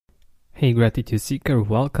Hey Gratitude Seeker,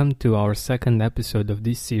 welcome to our second episode of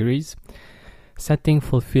this series, Setting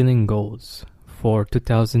Fulfilling Goals for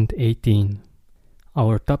 2018.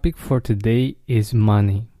 Our topic for today is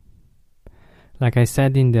money. Like I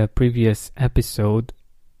said in the previous episode,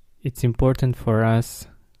 it's important for us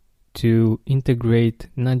to integrate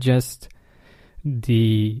not just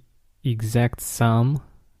the exact sum,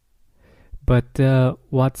 but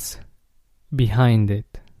what's behind it.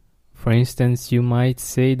 For instance, you might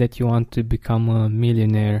say that you want to become a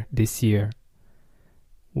millionaire this year.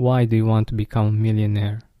 Why do you want to become a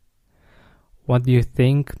millionaire? What do you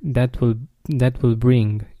think that will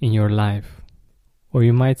bring in your life? Or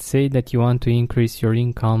you might say that you want to increase your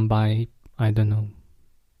income by,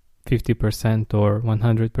 50% or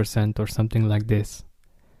 100% or something like this.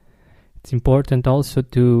 It's important also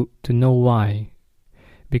to know why.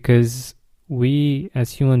 Because we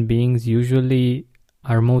as human beings usually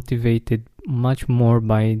are motivated much more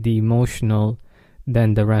by the emotional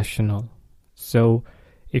than the rational. So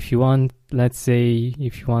if you want, let's say,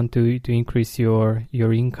 if you want to increase your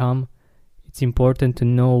income, it's important to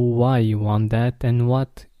know why you want that and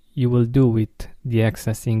what you will do with the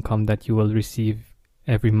excess income that you will receive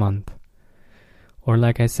every month. Or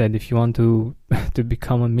like I said, if you want to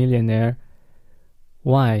become a millionaire,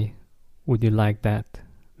 why would you like that?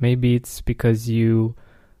 Maybe it's because you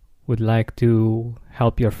would like to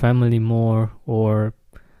help your family more, or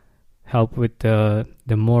help with the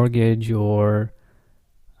mortgage, or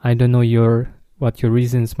I don't know what your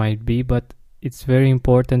reasons might be, but it's very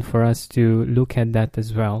important for us to look at that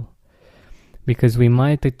as well, because we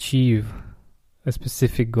might achieve a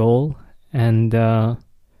specific goal, and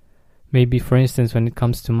maybe, for instance, when it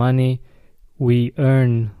comes to money, we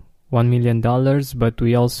earn $1 million, but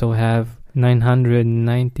we also have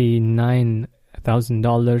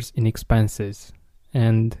 $999,000 in expenses.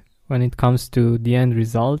 And when it comes to the end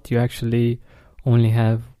result, you actually only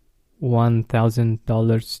have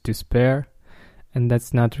 $1,000 to spare, and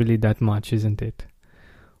that's not really that much, isn't it?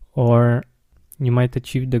 Or you might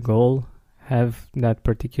achieve the goal, have that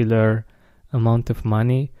particular amount of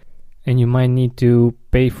money, and you might need to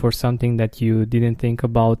pay for something that you didn't think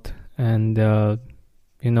about, and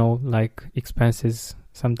like expenses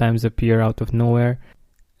sometimes appear out of nowhere.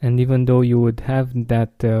 And even though you would have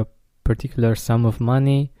that particular sum of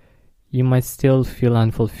money, you might still feel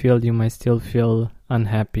unfulfilled, you might still feel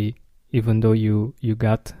unhappy, even though you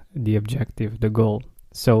got the objective, the goal.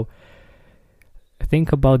 So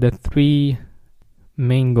think about the 3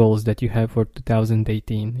 main goals that you have for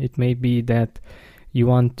 2018. It may be that you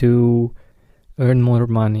want to earn more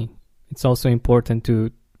money. It's also important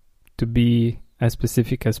to be as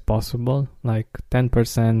specific as possible, like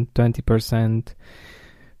 10%, 20%,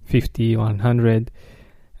 50, 100,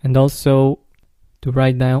 and also to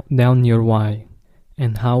write down your why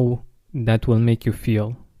and how that will make you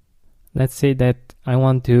feel. Let's say that I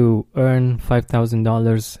want to earn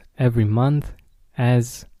 $5,000 every month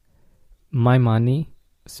as my money,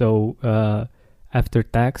 so after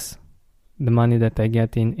tax, the money that I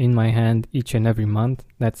get in my hand each and every month.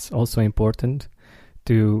 That's also important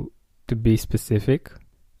to be specific.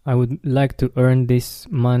 I would like to earn this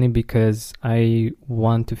money because I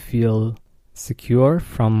want to feel secure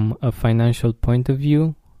from a financial point of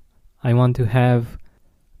view. I want to have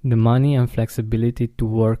the money and flexibility to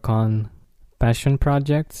work on passion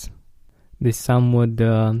projects. This sum would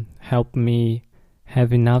help me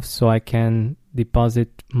have enough so I can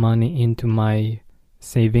deposit money into my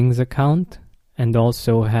savings account, and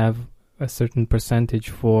also have a certain percentage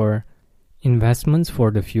for investments for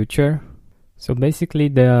the future. So basically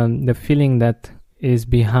the feeling that is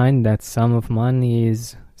behind that sum of money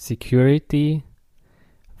is security,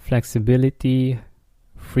 flexibility,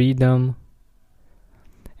 freedom.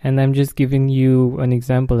 And I'm just giving you an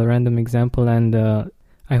example, a random example, and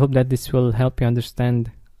I hope that this will help you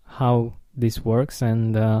understand how this works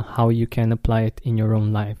and how you can apply it in your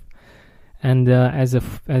own life. And as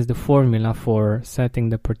the formula for setting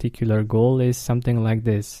the particular goal is something like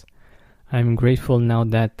this: I'm grateful now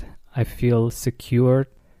that I feel secure,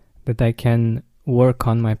 that I can work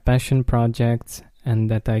on my passion projects, and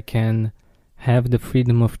that I can have the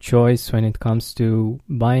freedom of choice when it comes to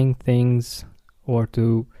buying things or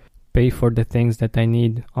to pay for the things that I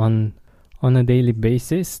need on a daily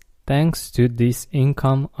basis, thanks to this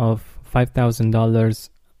income of $5,000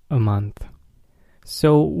 a month.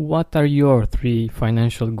 So what are your 3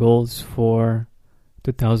 financial goals for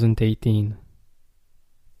 2018?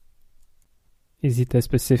 Is it a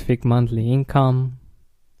specific monthly income,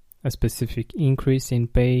 a specific increase in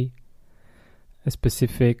pay, a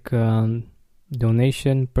specific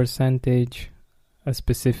donation percentage, a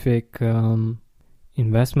specific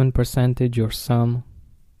investment percentage or sum?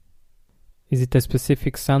 Is it a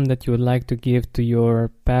specific sum that you would like to give to your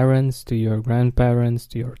parents, to your grandparents,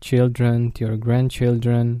 to your children, to your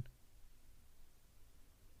grandchildren?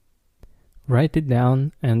 Write it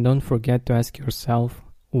down and don't forget to ask yourself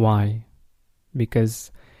why.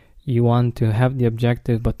 Because you want to have the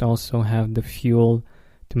objective but also have the fuel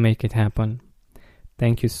to make it happen.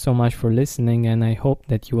 Thank you so much for listening, and I hope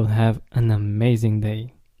that you will have an amazing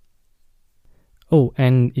day. Oh,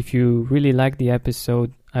 and if you really like the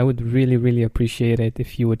episode, I would really appreciate it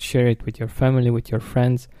if you would share it with your family, with your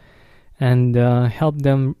friends, and help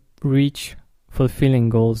them reach fulfilling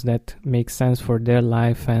goals that make sense for their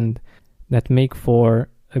life and that make for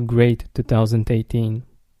a great 2018.